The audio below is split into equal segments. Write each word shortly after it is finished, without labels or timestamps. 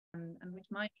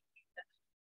my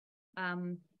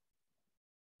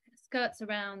skirts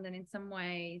around and in some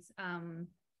ways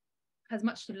has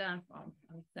much to learn from,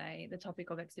 I would say, the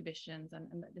topic of exhibitions,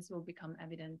 and this will become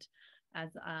evident as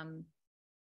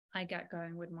I get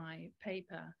going with my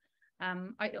paper.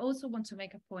 I also want to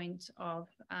make a point of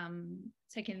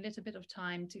taking a little bit of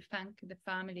time to thank the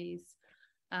families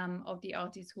of the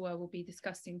artists who I will be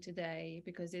discussing today,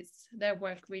 because it's their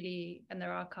work really and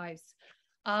their archives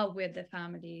are with the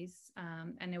families,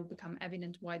 and it will become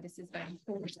evident why this is very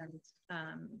important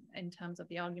in terms of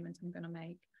the argument I'm going to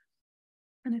make.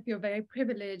 And I feel very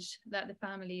privileged that the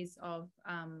families of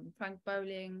Frank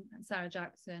Bowling and Sarah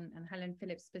Jackson and Helen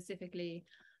Phillips specifically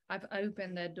have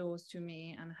opened their doors to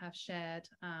me and have shared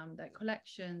their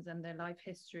collections and their life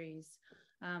histories,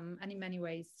 and in many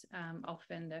ways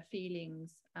often their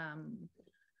feelings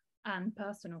and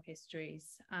personal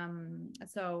histories.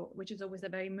 So, which is always a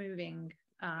very moving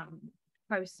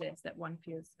process that one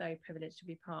feels very privileged to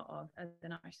be part of as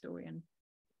an art historian.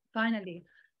 Finally,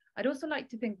 I'd also like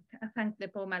to thank the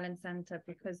Paul Mellon Centre,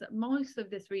 because most of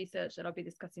this research that I'll be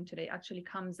discussing today actually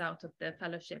comes out of the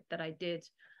fellowship that I did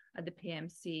at the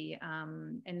PMC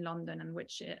in London, and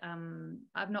which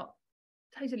I've not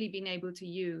totally been able to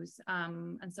use.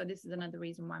 And so this is another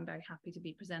reason why I'm very happy to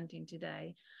be presenting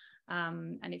today.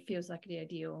 And it feels like the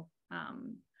ideal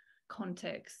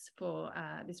context for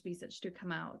this research to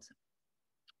come out.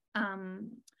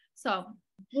 So,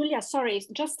 Giulia, sorry,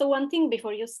 just one thing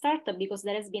before you start, because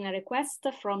there has been a request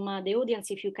from the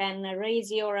audience, if you can raise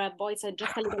your voice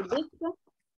just a little bit,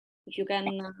 if you can.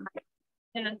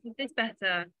 Yeah, is this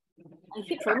better? I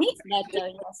think for me it's better,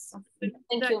 yes.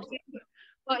 Thank you.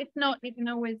 Well, if not, you can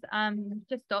always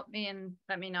just stop me and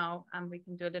let me know, and we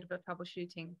can do a little bit of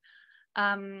troubleshooting.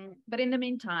 But in the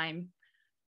meantime,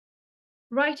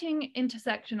 writing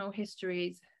intersectional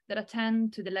histories that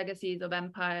attend to the legacies of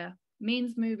empire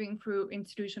means moving through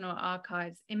institutional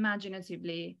archives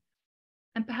imaginatively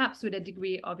and perhaps with a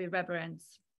degree of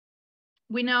irreverence.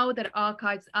 We know that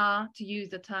archives are, to use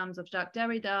the terms of Jacques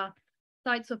Derrida,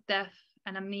 sites of death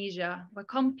and amnesia, where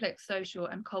complex social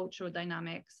and cultural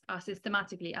dynamics are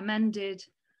systematically amended,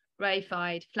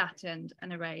 reified, flattened,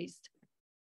 and erased.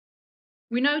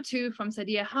 We know too from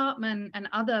Saidiya Hartman and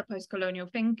other post-colonial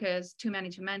thinkers, too many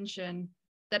to mention,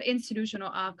 that institutional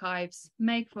archives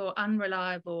make for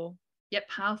unreliable yet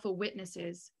powerful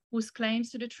witnesses whose claims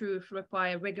to the truth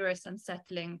require rigorous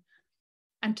unsettling,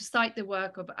 and to cite the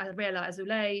work of Ariella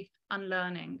Azoulay,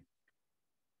 unlearning.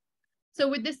 So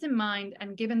with this in mind,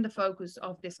 and given the focus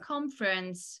of this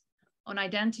conference on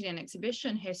identity and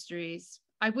exhibition histories,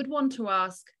 I would want to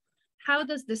ask, how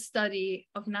does the study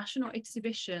of national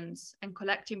exhibitions and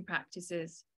collecting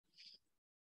practices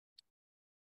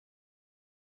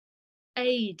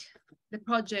aid the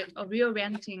project of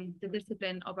reorienting the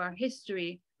discipline of our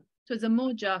history towards a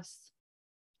more just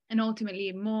and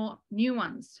ultimately more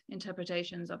nuanced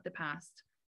interpretations of the past?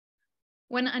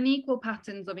 When unequal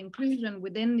patterns of inclusion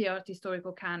within the art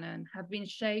historical canon have been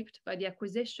shaped by the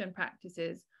acquisition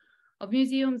practices of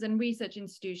museums and research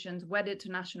institutions wedded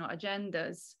to national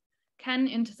agendas, can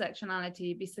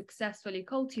intersectionality be successfully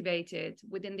cultivated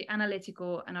within the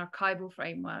analytical and archival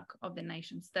framework of the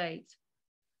nation state?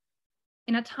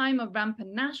 In a time of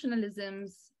rampant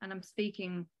nationalisms, and I'm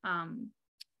speaking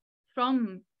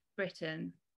from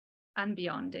Britain and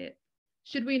beyond it,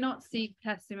 should we not seek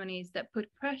testimonies that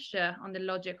put pressure on the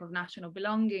logic of national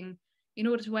belonging in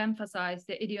order to emphasize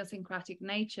the idiosyncratic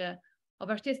nature of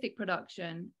artistic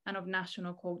production and of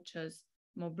national cultures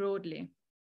more broadly?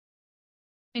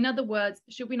 In other words,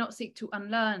 should we not seek to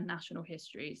unlearn national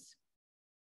histories?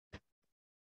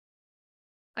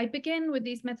 I begin with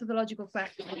these methodological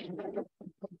questions. I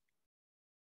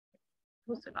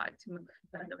also like to move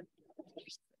further.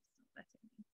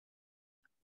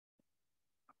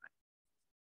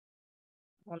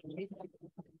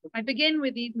 I begin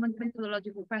with these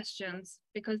methodological questions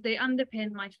because they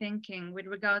underpin my thinking with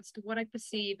regards to what I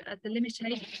perceive as the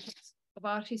limitations of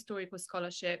art historical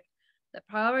scholarship that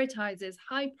prioritizes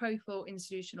high-profile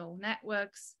institutional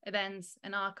networks, events,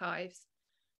 and archives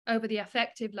over the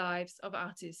affective lives of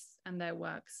artists and their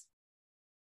works.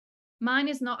 Mine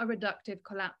is not a reductive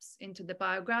collapse into the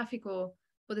biographical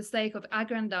for the sake of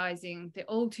aggrandizing the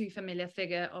all too familiar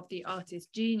figure of the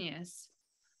artist genius,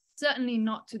 certainly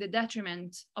not to the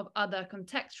detriment of other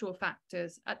contextual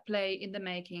factors at play in the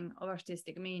making of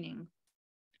artistic meaning.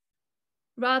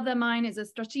 Rather, mine is a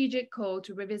strategic call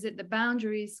to revisit the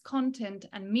boundaries, content,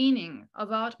 and meaning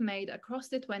of art made across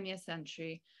the 20th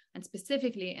century, and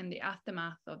specifically in the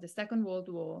aftermath of the Second World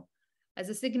War, as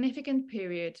a significant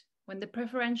period when the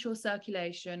preferential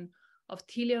circulation of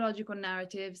teleological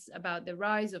narratives about the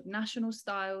rise of national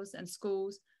styles and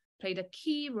schools played a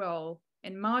key role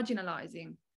in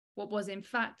marginalizing what was in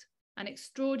fact an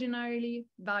extraordinarily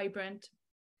vibrant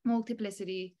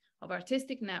multiplicity of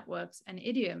artistic networks and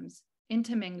idioms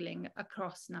intermingling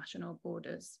across national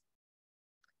borders.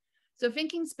 So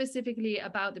thinking specifically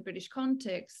about the British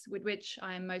context with which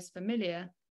I am most familiar,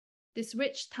 this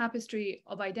rich tapestry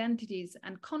of identities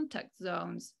and context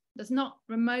zones does not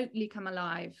remotely come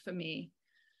alive for me,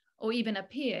 or even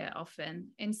appear often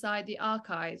inside the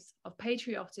archives of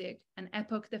patriotic and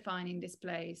epoch-defining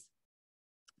displays,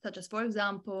 such as, for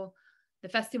example, the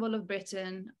Festival of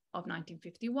Britain of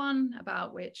 1951,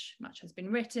 about which much has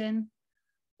been written,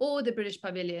 or the British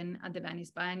Pavilion at the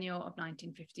Venice Biennial of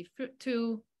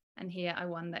 1952. And here I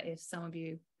wonder if some of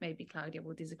you, maybe Claudia,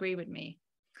 will disagree with me,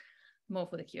 more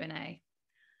for the Q&A.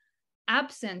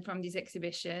 Absent from these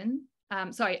exhibition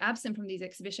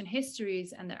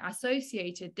histories and their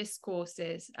associated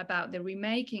discourses about the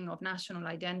remaking of national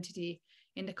identity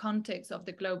in the context of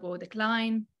the global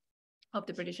decline of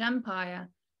the British Empire,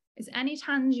 is any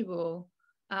tangible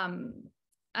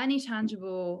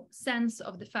sense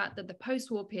of the fact that the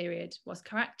post-war period was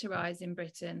characterized in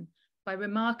Britain by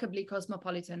remarkably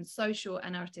cosmopolitan social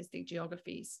and artistic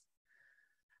geographies.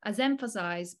 As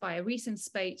emphasized by a recent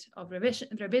spate of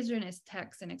revisionist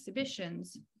texts and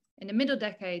exhibitions, in the middle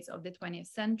decades of the 20th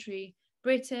century,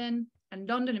 Britain, and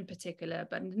London in particular,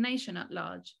 but the nation at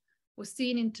large, was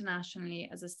seen internationally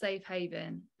as a safe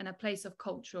haven and a place of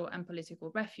cultural and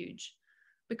political refuge,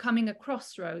 becoming a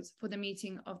crossroads for the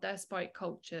meeting of diasporic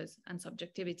cultures and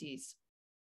subjectivities.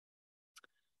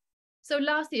 So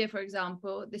last year, for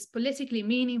example, this politically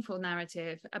meaningful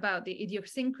narrative about the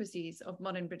idiosyncrasies of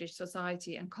modern British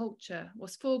society and culture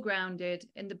was foregrounded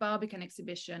in the Barbican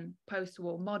exhibition,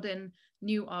 Post-War Modern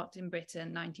New Art in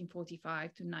Britain, 1945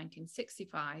 to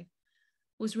 1965,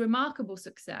 whose remarkable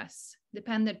success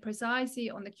depended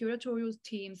precisely on the curatorial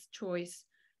team's choice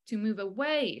to move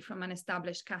away from an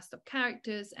established cast of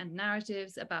characters and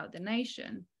narratives about the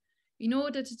nation, in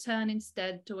order to turn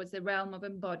instead towards the realm of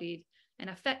embodied and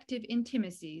affective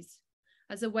intimacies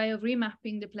as a way of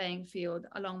remapping the playing field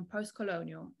along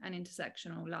post-colonial and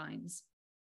intersectional lines.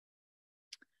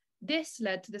 This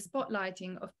led to the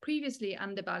spotlighting of previously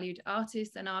undervalued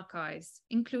artists and archives,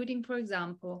 including, for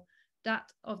example,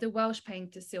 that of the Welsh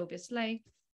painter Sylvia Slate,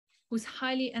 whose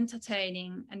highly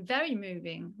entertaining and very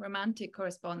moving romantic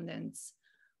correspondence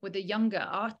with the younger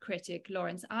art critic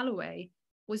Lawrence Alloway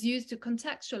was used to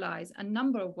contextualize a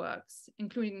number of works,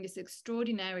 including this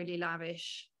extraordinarily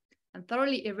lavish and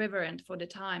thoroughly irreverent for the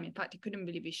time, in fact, it couldn't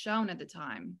really be shown at the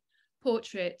time,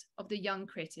 portrait of the young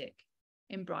critic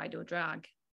in bridal drag.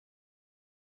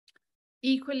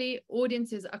 Equally,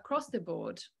 audiences across the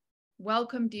board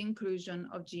welcomed the inclusion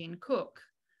of Jean Cook,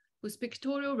 whose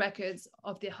pictorial records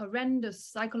of the horrendous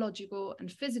psychological and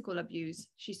physical abuse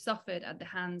she suffered at the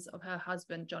hands of her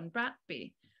husband, John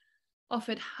Bradby,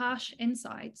 offered harsh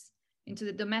insights into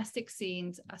the domestic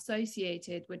scenes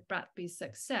associated with Bradby's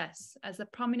success as a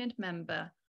prominent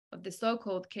member of the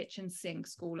so-called kitchen sink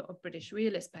school of British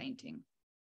realist painting.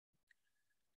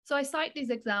 So I cite these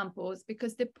examples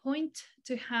because they point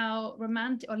to how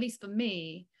romantic, or at least for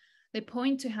me, they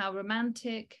point to how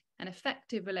romantic and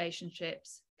effective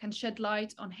relationships can shed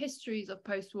light on histories of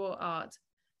post-war art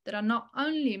that are not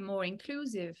only more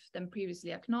inclusive than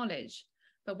previously acknowledged,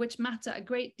 but which matter a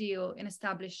great deal in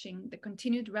establishing the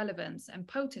continued relevance and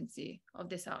potency of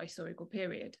this art historical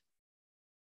period.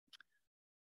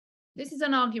 This is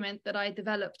an argument that I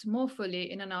developed more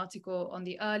fully in an article on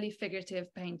the early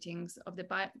figurative paintings of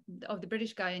the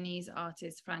British Guyanese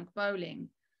artist Frank Bowling,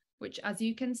 which, as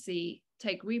you can see,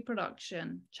 take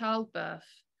reproduction, childbirth,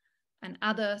 and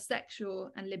other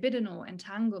sexual and libidinal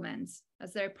entanglements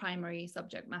as their primary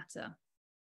subject matter.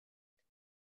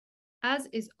 As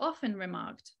is often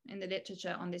remarked in the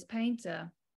literature on this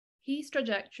painter, his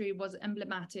trajectory was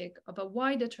emblematic of a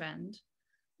wider trend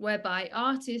whereby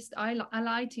artists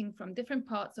alighting from different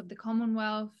parts of the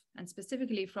Commonwealth and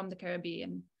specifically from the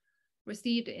Caribbean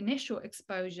received initial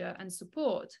exposure and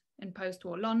support in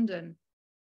post-war London.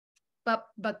 But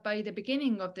by the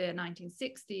beginning of the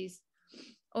 1960s,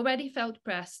 already felt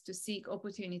pressed to seek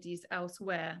opportunities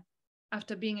elsewhere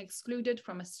after being excluded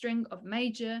from a string of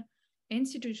major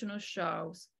institutional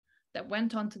shows that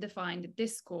went on to define the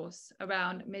discourse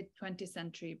around mid-20th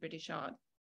century British art.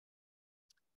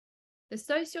 The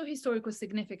socio-historical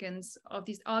significance of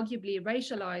these arguably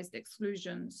racialized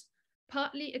exclusions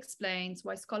partly explains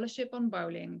why scholarship on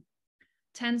Bowling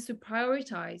tends to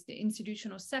prioritize the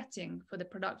institutional setting for the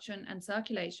production and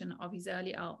circulation of his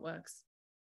early artworks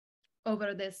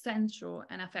over their sensual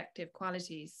and affective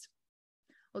qualities.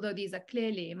 although these are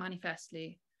clearly,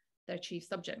 manifestly, their chief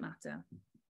subject matter.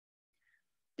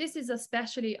 This is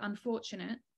especially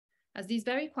unfortunate, as these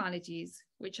very qualities,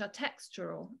 which are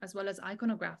textural as well as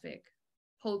iconographic,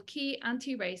 hold key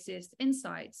anti-racist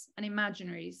insights and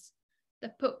imaginaries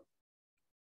that put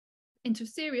into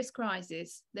serious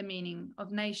crisis the meaning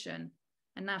of nation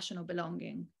and national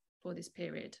belonging for this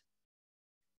period.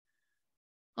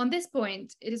 On this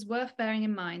point, it is worth bearing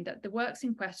in mind that the works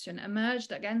in question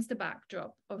emerged against the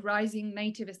backdrop of rising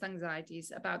nativist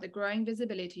anxieties about the growing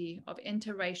visibility of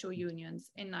interracial unions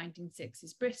in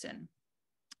 1960s Britain,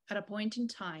 at a point in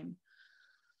time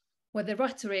where the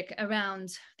rhetoric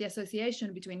around the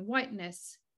association between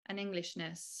whiteness and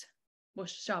Englishness was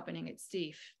sharpening its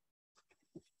teeth.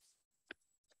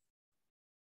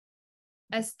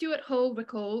 As Stuart Hall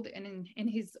recalled in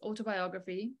his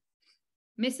autobiography,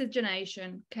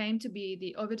 miscegenation came to be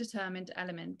the overdetermined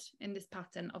element in this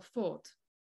pattern of thought,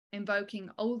 invoking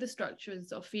older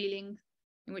structures of feeling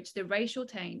in which the racial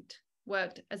taint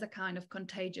worked as a kind of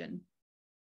contagion,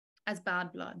 as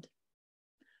bad blood,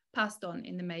 passed on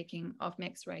in the making of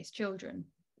mixed-race children.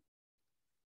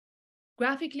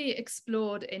 Graphically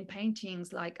explored in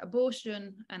paintings like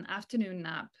Abortion and Afternoon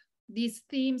Nap, these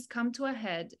themes come to a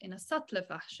head in a subtler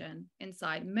fashion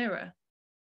inside Mirror,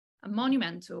 a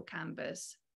monumental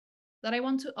canvas that I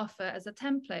want to offer as a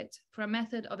template for a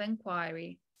method of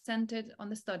inquiry centered on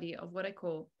the study of what I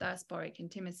call diasporic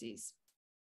intimacies.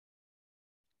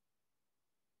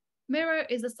 Mirror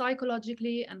is a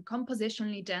psychologically and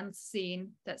compositionally dense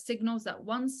scene that signals at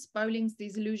once Bowling's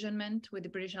disillusionment with the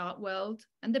British art world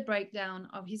and the breakdown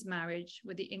of his marriage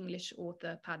with the English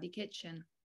author Paddy Kitchen.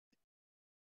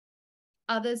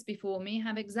 Others before me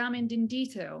have examined in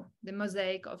detail the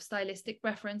mosaic of stylistic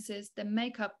references that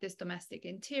make up this domestic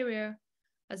interior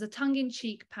as a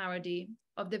tongue-in-cheek parody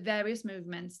of the various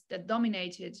movements that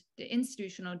dominated the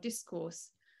institutional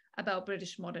discourse about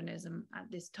British modernism at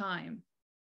this time.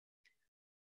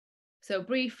 So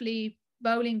briefly,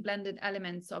 Bowling blended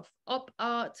elements of op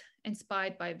art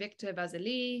inspired by Victor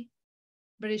Vasily,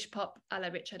 British pop a la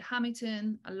Richard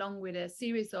Hamilton, along with a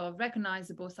series of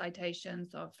recognizable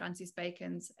citations of Francis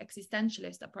Bacon's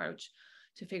existentialist approach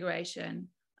to figuration,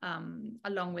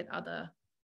 along with other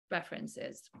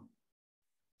references.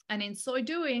 And in so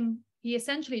doing, he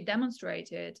essentially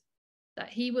demonstrated that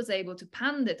he was able to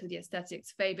pander to the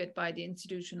aesthetics favored by the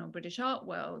institutional British art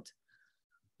world,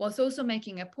 whilst also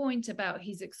making a point about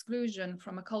his exclusion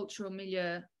from a cultural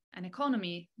milieu and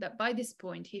economy that by this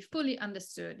point he fully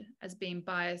understood as being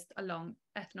biased along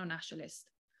ethno-nationalist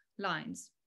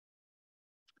lines.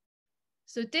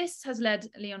 So this has led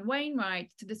Leon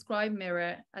Wainwright to describe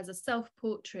Mirror as a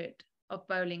self-portrait of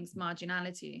Bowling's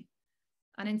marginality,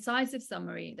 an incisive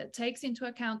summary that takes into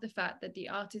account the fact that the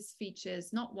artist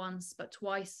features not once but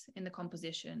twice in the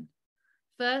composition.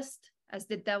 First, as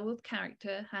the devilled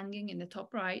character hanging in the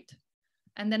top right,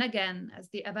 and then again as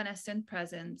the evanescent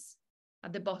presence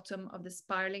at the bottom of the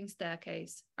spiraling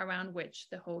staircase around which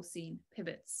the whole scene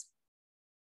pivots.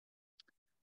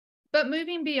 But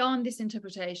moving beyond this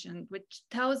interpretation, which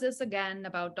tells us again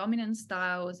about dominant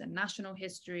styles and national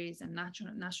histories and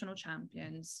national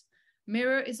champions,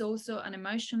 Mirror is also an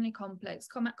emotionally complex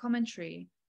commentary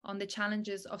on the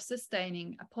challenges of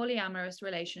sustaining a polyamorous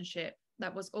relationship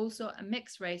that was also a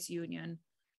mixed-race union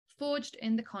forged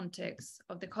in the context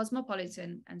of the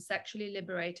cosmopolitan and sexually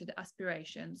liberated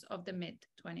aspirations of the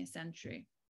mid-20th century.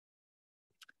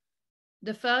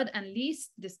 The third and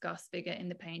least discussed figure in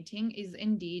the painting is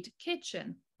indeed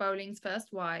Kitchen, Bowling's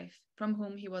first wife, from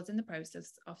whom he was in the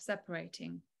process of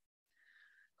separating,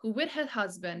 who with her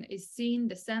husband is seen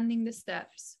descending the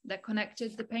steps that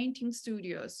connected the painting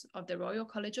studios of the Royal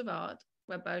College of Art,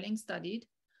 where Bowling studied,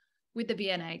 with the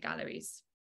V&A galleries.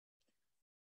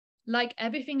 Like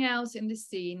everything else in this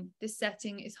scene, this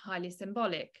setting is highly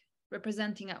symbolic,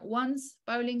 representing at once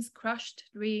Bowling's crushed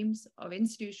dreams of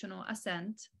institutional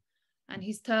ascent and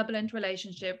his turbulent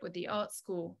relationship with the art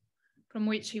school, from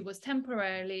which he was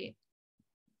temporarily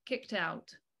kicked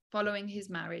out following his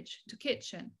marriage to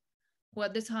Kitchen, who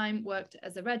at the time worked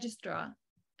as a registrar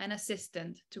and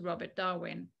assistant to Robert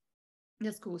Darwin,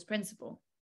 the school's principal.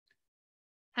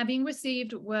 Having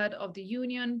received word of the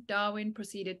union, Darwin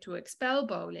proceeded to expel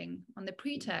Bowling on the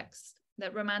pretext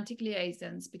that romantic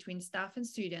liaisons between staff and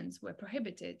students were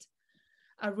prohibited,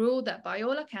 a rule that by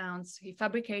all accounts he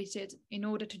fabricated in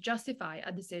order to justify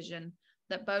a decision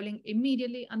that Bowling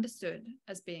immediately understood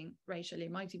as being racially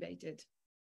motivated.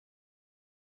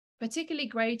 Particularly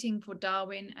grating for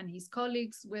Darwin and his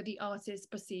colleagues were the artist's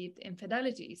perceived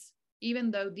infidelities, even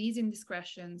though these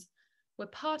indiscretions were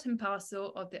part and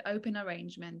parcel of the open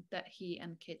arrangement that he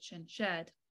and Kitchen shared.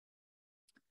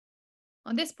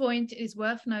 On this point, it is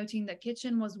worth noting that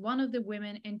Kitchen was one of the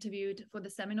women interviewed for the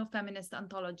seminal feminist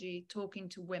anthology Talking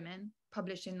to Women,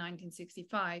 published in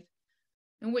 1965,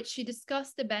 in which she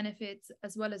discussed the benefits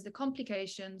as well as the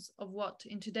complications of what,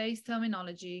 in today's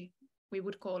terminology, we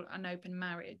would call an open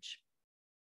marriage.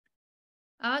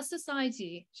 Our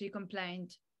society, she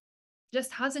complained,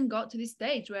 just hasn't got to this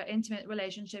stage where intimate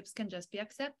relationships can just be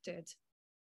accepted.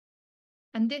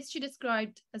 And this she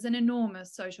described as an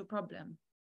enormous social problem.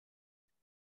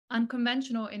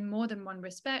 Unconventional in more than one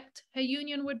respect, her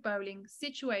union with Bowling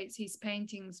situates his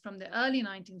paintings from the early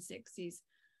 1960s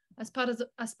as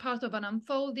part of an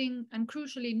unfolding and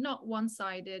crucially not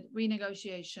one-sided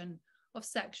renegotiation of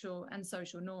sexual and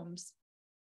social norms.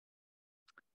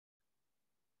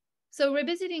 So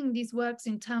revisiting these works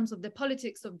in terms of the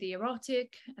politics of the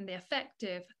erotic and the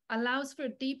affective allows for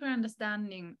a deeper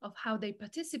understanding of how they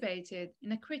participated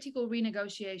in a critical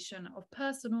renegotiation of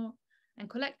personal and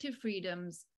collective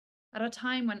freedoms at a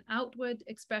time when outward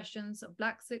expressions of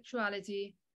Black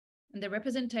sexuality and the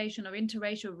representation of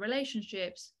interracial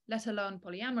relationships, let alone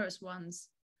polyamorous ones,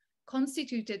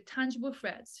 constituted tangible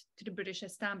threats to the British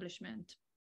establishment.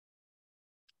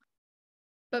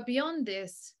 But beyond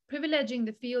this, privileging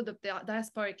the field of the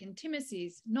diasporic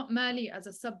intimacies, not merely as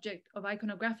a subject of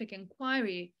iconographic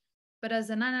inquiry, but as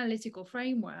an analytical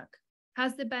framework,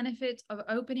 has the benefit of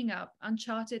opening up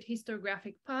uncharted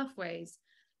historiographic pathways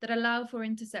that allow for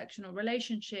intersectional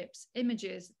relationships,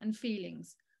 images, and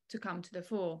feelings to come to the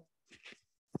fore.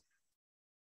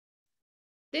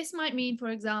 This might mean, for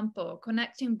example,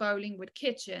 connecting Bowling with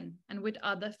Kitchen and with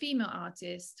other female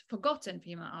artists, forgotten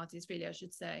female artists, really, I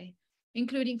should say,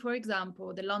 including, for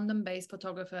example, the London-based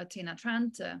photographer Tina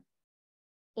Tranter,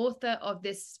 author of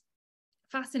this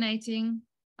fascinating,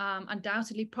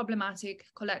 undoubtedly problematic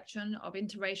collection of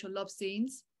interracial love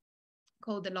scenes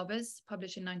called The Lovers,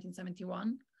 published in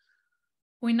 1971,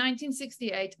 who in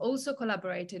 1968 also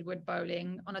collaborated with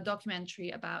Bowling on a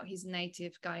documentary about his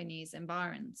native Guyanese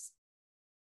environs.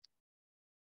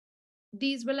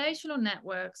 These relational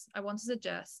networks, I want to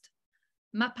suggest,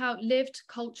 map out lived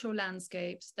cultural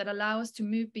landscapes that allow us to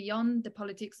move beyond the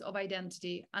politics of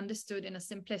identity understood in a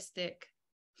simplistic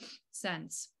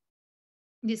sense,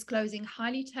 disclosing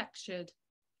highly textured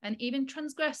and even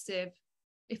transgressive,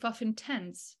 if often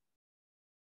tense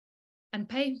and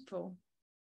painful,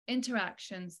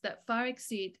 interactions that far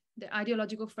exceed the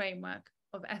ideological framework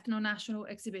of ethno-national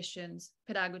exhibitions,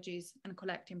 pedagogies, and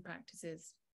collecting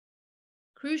practices.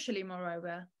 Crucially,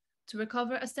 moreover, to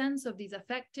recover a sense of these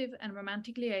affective and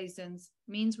romantic liaisons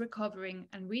means recovering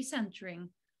and recentering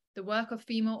the work of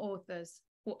female authors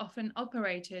who often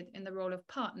operated in the role of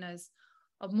partners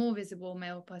of more visible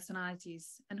male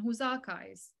personalities and whose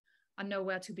archives are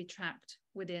nowhere to be tracked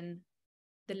within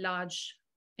the large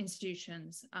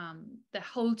institutions that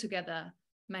hold together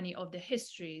many of the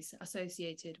histories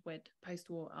associated with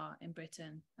post-war art in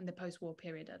Britain and the post-war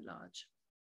period at large.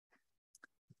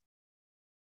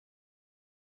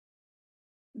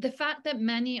 The fact that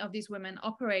many of these women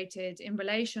operated in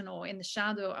relation or in the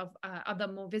shadow of other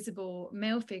more visible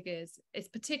male figures is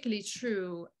particularly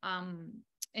true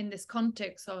in this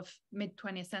context of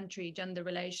mid-20th century gender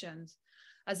relations,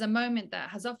 as a moment that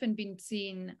has often been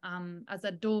seen as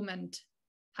a dormant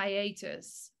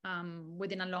hiatus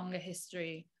within a longer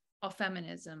history of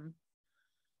feminism,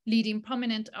 leading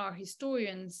prominent art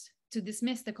historians to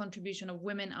dismiss the contribution of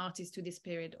women artists to this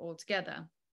period altogether.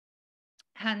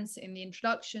 Hence, in the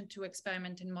introduction to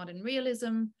Experiment in Modern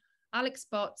Realism, Alex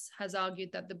Potts has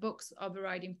argued that the book's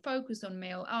overriding focus on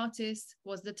male artists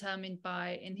was determined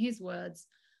by, in his words,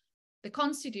 the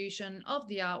constitution of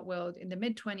the art world in the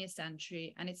mid-20th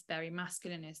century and its very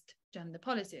masculinist gender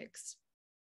politics.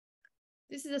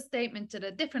 This is a statement that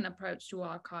a different approach to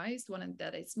archives, one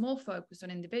that is more focused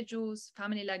on individuals,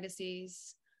 family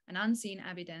legacies, and unseen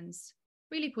evidence,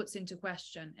 really puts into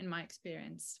question, in my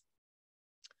experience.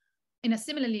 In a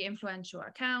similarly influential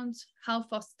account, Hal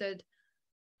Foster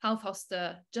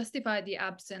justified the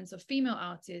absence of female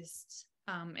artists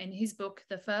in his book,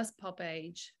 The First Pop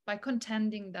Age, by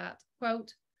contending that,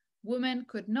 quote, women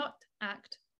could not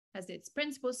act as its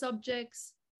principal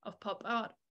subjects of pop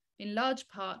art, in large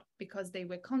part because they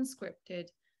were conscripted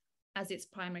as its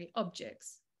primary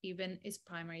objects, even its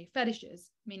primary fetishes,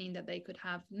 meaning that they could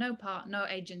have no part, no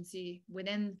agency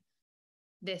within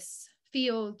this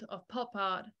field of pop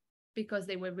art because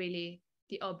they were really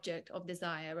the object of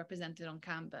desire represented on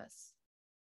canvas,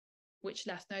 which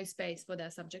left no space for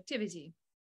their subjectivity.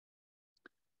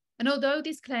 And although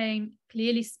this claim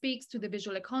clearly speaks to the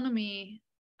visual economy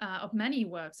of many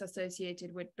works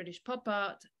associated with British pop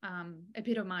art,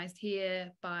 epitomized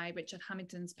here by Richard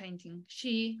Hamilton's painting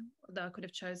She, although I could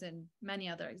have chosen many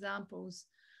other examples.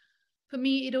 For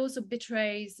me, it also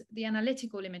betrays the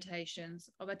analytical limitations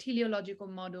of a teleological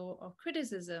model of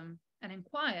criticism and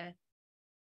inquiry,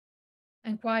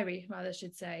 I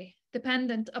should say,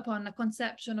 dependent upon a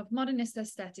conception of modernist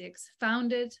aesthetics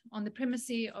founded on the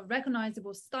primacy of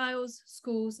recognizable styles,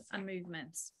 schools, and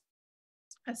movements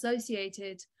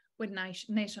associated with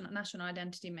national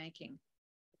identity making.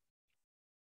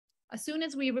 As soon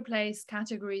as we replace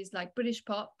categories like British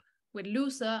pop with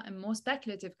looser and more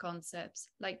speculative concepts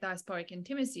like diasporic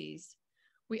intimacies,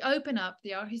 we open up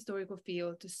the art historical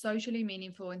field to socially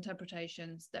meaningful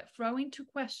interpretations that throw into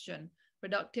question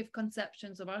reductive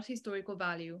conceptions of art historical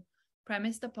value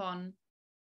premised upon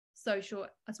social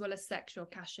as well as sexual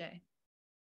cachet.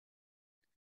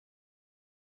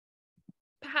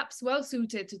 Perhaps well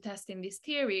suited to testing this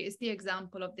theory is the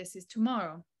example of This Is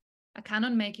Tomorrow, a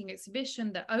canon-making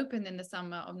exhibition that opened in the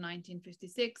summer of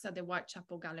 1956 at the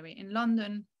Whitechapel Gallery in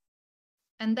London,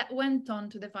 and that went on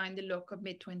to define the look of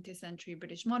mid-20th century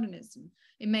British modernism.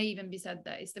 It may even be said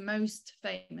that it's the most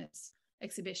famous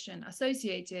exhibition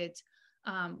associated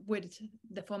with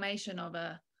the formation of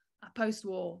a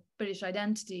post-war British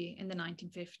identity in the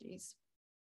 1950s.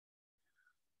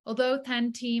 Although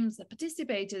 10 teams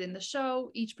participated in the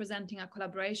show, each presenting a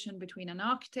collaboration between an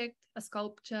architect, a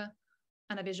sculptor,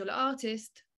 and a visual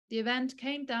artist, the event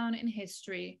came down in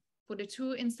history for the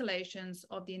two installations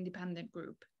of the independent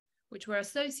group, which were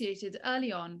associated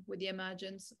early on with the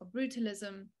emergence of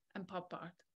brutalism and pop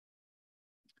art.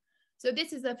 So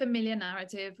this is a familiar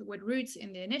narrative with roots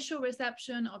in the initial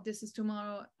reception of This Is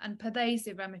Tomorrow and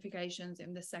pervasive ramifications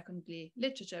in the secondary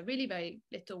literature. Really very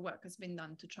little work has been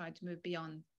done to try to move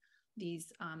beyond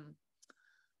these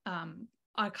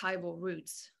archival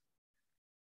roots.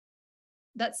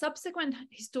 That subsequent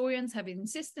historians have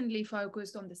insistently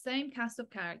focused on the same cast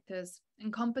of characters,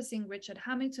 encompassing Richard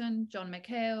Hamilton, John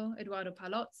McHale, Eduardo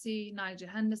Palozzi, Nigel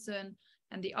Henderson,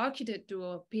 and the architect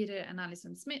duo Peter and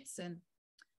Alison Smithson,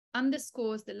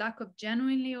 underscores the lack of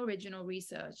genuinely original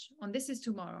research on This Is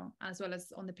Tomorrow, as well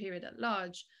as on the period at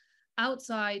large,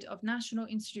 outside of national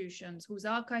institutions whose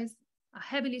archives are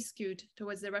heavily skewed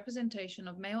towards the representation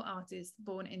of male artists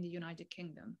born in the United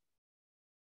Kingdom.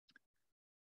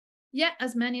 Yet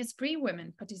as many as 3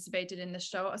 women participated in the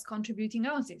show as contributing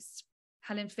artists: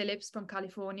 Helen Phillips from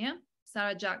California,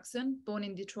 Sarah Jackson, born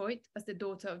in Detroit as the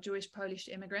daughter of Jewish Polish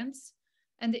immigrants,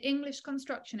 and the English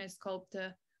constructionist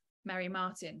sculptor Mary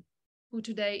Martin, who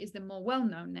today is the more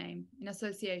well-known name in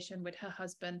association with her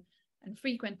husband and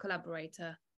frequent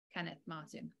collaborator, Kenneth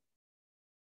Martin.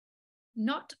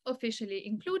 Not officially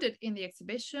included in the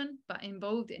exhibition, but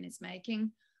involved in its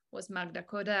making, was Magda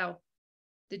Kodel,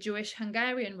 the Jewish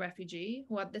Hungarian refugee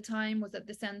who at the time was at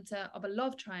the center of a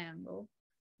love triangle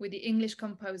with the English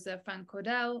composer Frank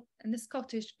Kodel and the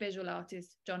Scottish visual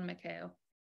artist John McHale,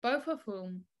 both of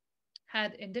whom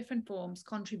had in different forms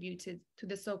contributed to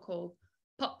the so-called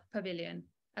pop pavilion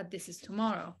at This Is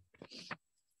Tomorrow,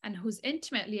 and whose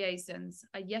intimate liaisons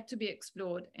are yet to be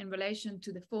explored in relation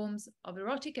to the forms of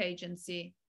erotic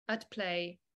agency at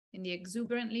play in the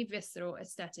exuberantly visceral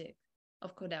aesthetic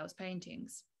of Kodel's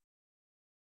paintings.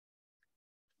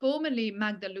 Formerly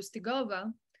Magda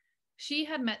Lustigova, she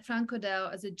had met Frank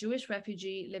Kodel as a Jewish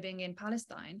refugee living in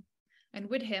Palestine, and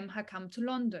with him had come to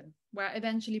London, where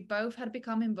eventually both had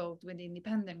become involved with the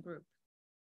independent group.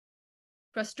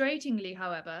 Frustratingly,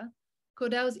 however,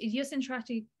 Kodel's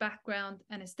idiosyncratic background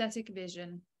and aesthetic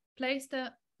vision placed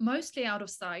her mostly out of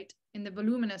sight in the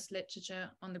voluminous literature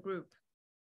on the group.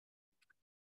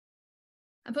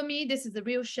 And for me, this is a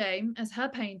real shame, as her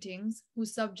paintings,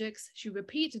 whose subjects she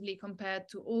repeatedly compared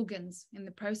to organs in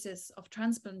the process of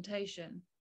transplantation,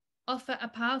 offer a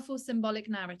powerful symbolic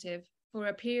narrative for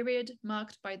a period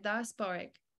marked by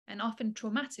diasporic and often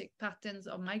traumatic patterns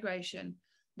of migration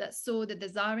that saw the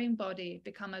desiring body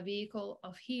become a vehicle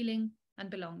of healing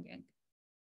and belonging.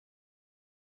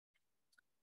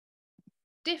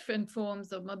 Different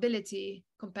forms of mobility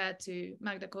compared to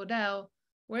Magda Kodel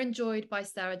were enjoyed by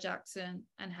Sarah Jackson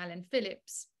and Helen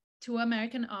Phillips, 2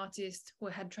 American artists who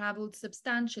had traveled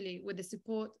substantially with the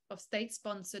support of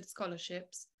state-sponsored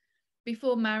scholarships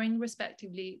before marrying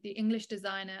respectively the English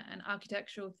designer and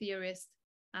architectural theorist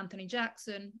Anthony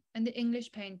Jackson and the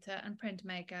English painter and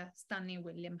printmaker Stanley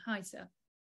William Heiser.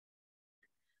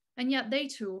 And yet they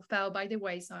too fell by the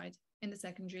wayside in the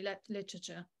secondary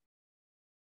literature.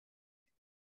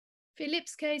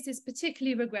 Phillips' case is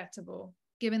particularly regrettable,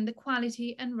 given the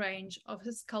quality and range of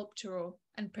her sculptural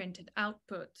and printed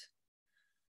output.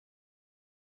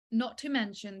 not to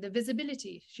mention the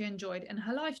visibility she enjoyed in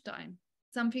her lifetime,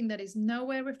 something that is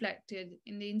nowhere reflected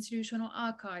in the institutional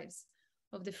archives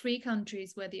of the three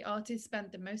countries where the artist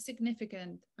spent the most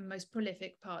significant and most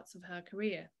prolific parts of her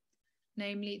career,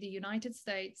 namely the United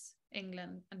States,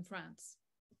 England, and France.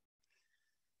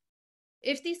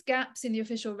 If these gaps in the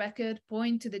official record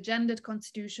point to the gendered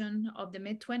constitution of the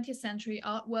mid-20th century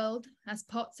art world, as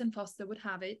Potts and Foster would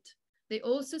have it, they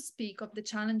also speak of the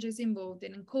challenges involved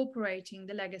in incorporating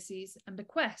the legacies and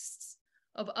bequests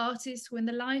of artists who in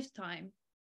the lifetime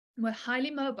were highly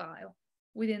mobile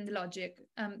within the logic,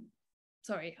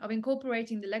 of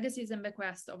incorporating the legacies and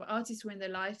bequests of artists who in their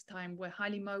lifetime were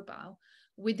highly mobile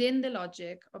within the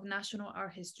logic of national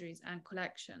art histories and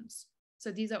collections.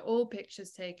 So these are all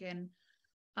pictures taken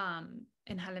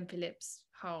in Helen Phillips'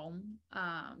 home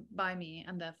by me,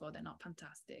 and therefore they're not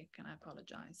fantastic, and I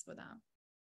apologize for that.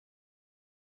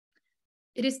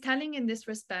 It is telling in this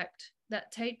respect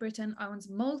that Tate Britain owns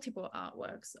multiple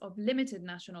artworks of limited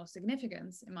national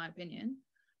significance, in my opinion,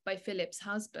 by Phillips'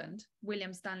 husband,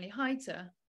 William Stanley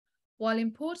Hayter, while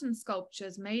important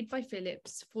sculptures made by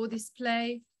Phillips for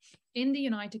display in the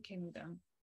United Kingdom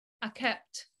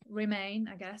remain,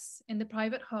 I guess, in the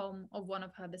private home of one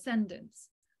of her descendants,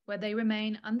 where they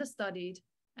remain understudied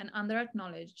and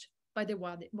under-acknowledged by the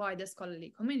wider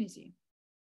scholarly community.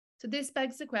 So this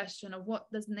begs the question of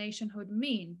what does nationhood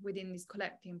mean within these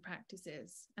collecting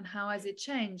practices, and how has it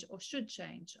changed or should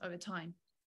change over time?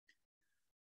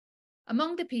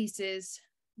 Among the pieces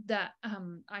that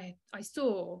I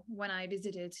saw when I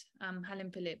visited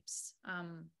Helen Phillips'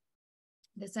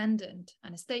 descendant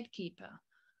and estate keeper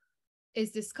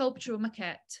is the sculptural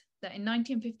maquette that in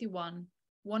 1951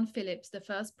 won Phillips the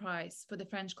first prize for the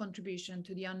French contribution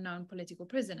to the unknown political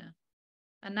prisoner,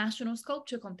 a national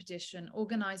sculpture competition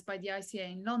organized by the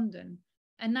ICA in London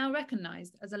and now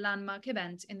recognized as a landmark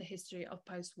event in the history of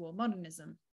post-war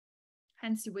modernism.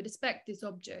 Hence, you would expect this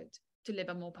object to live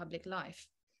a more public life.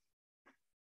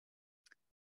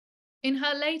 In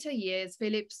her later years,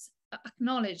 Phillips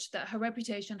acknowledged that her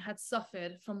reputation had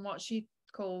suffered from what she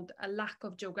called a lack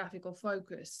of geographical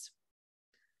focus.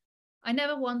 I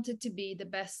never wanted to be the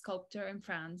best sculptor in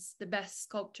France, the best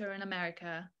sculptor in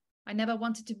America. I never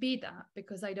wanted to be that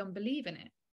because I don't believe in it.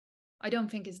 I don't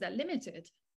think it's that limited,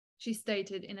 she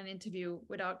stated in an interview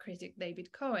with art critic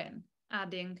David Cohen,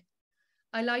 adding,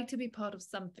 I like to be part of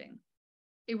something.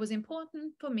 It was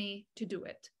important for me to do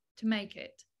it, to make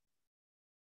it.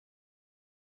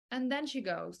 And then she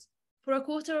goes, for a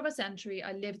quarter of a century,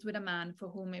 I lived with a man for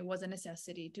whom it was a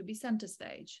necessity to be center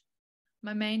stage.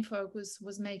 My main focus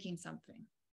was making something.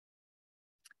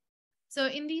 So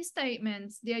in these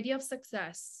statements, the idea of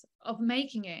success, of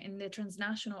making it in the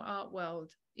transnational art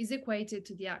world, is equated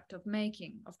to the act of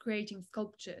making, of creating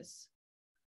sculptures.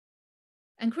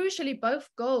 And crucially, both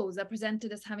goals are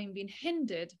presented as having been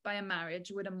hindered by a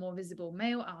marriage with a more visible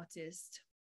male artist,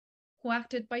 who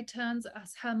acted by turns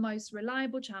as her most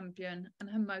reliable champion and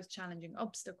her most challenging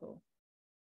obstacle.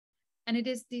 And it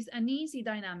is this uneasy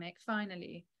dynamic,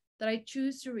 finally, that I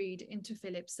choose to read into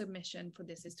Phillips' submission for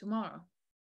This Is Tomorrow.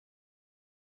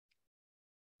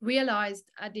 Realized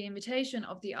at the invitation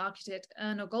of the architect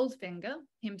Erno Goldfinger,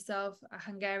 himself a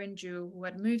Hungarian Jew who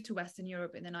had moved to Western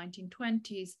Europe in the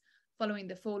 1920s following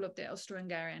the fall of the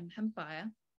Austro-Hungarian Empire,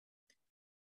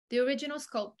 the original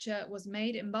sculpture was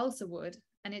made in balsa wood,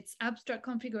 and its abstract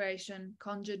configuration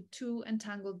conjured two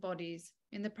entangled bodies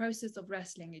in the process of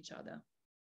wrestling each other.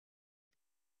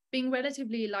 Being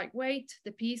relatively lightweight,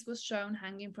 the piece was shown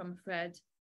hanging from a thread,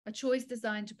 a choice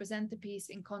designed to present the piece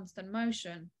in constant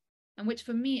motion, and which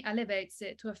for me elevates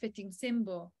it to a fitting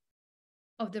symbol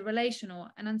of the relational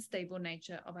and unstable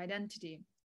nature of identity,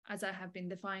 as I have been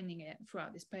defining it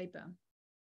throughout this paper.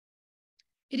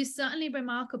 It is certainly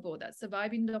remarkable that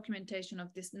surviving documentation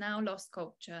of this now lost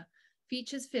sculpture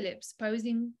features Phillips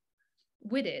posing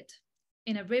with it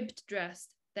in a ribbed dress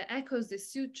that echoes the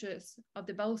sutures of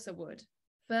the balsa wood,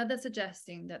 further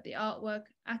suggesting that the artwork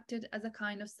acted as a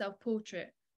kind of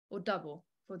self-portrait or double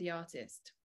for the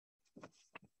artist.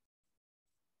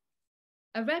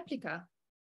 A replica,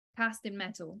 cast in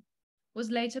metal, was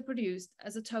later produced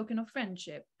as a token of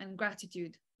friendship and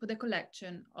gratitude for the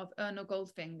collection of Erno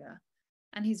Goldfinger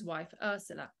and his wife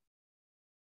Ursula,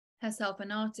 herself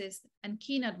an artist and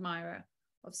keen admirer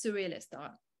of surrealist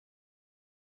art.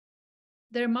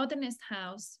 Their modernist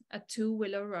house at 2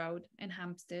 Willow Road in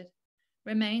Hampstead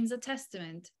remains a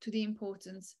testament to the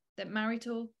importance that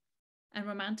marital and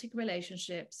romantic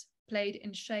relationships played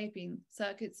in shaping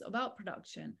circuits of art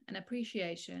production and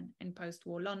appreciation in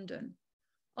post-war London,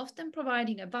 often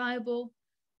providing a viable,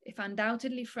 if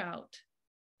undoubtedly fraught,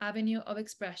 avenue of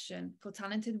expression for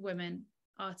talented women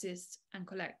artists, and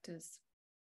collectors.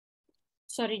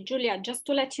 Sorry, Giulia, just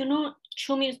to let you know,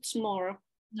 2 minutes more.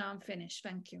 No, I'm finished.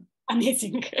 Thank you.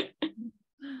 Amazing.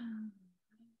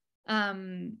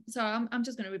 So I'm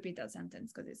just going to repeat that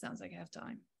sentence because it sounds like I have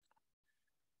time.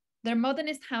 Their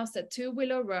modernist house at 2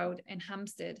 Willow Road in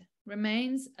Hampstead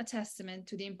remains a testament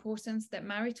to the importance that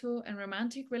marital and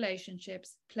romantic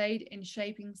relationships played in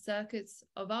shaping circuits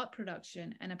of art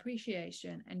production and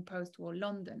appreciation in post-war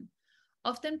London,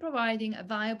 often providing a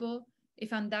viable,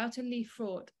 if undoubtedly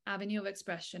fraught, avenue of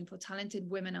expression for talented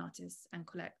women artists and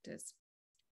collectors.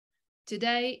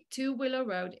 Today, 2 Willow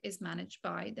Road is managed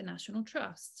by the National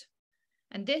Trust,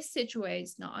 and this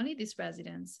situates not only this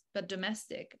residence, but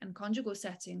domestic and conjugal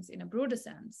settings in a broader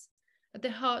sense, at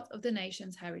the heart of the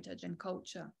nation's heritage and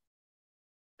culture,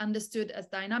 understood as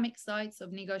dynamic sites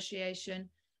of negotiation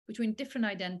between different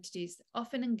identities,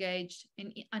 often engaged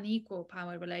in unequal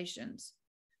power relations.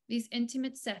 These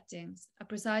intimate settings are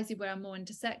precisely where a more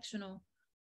intersectional,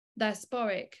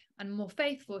 diasporic, and more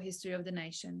faithful history of the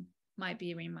nation might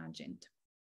be reimagined.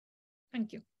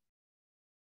 Thank you.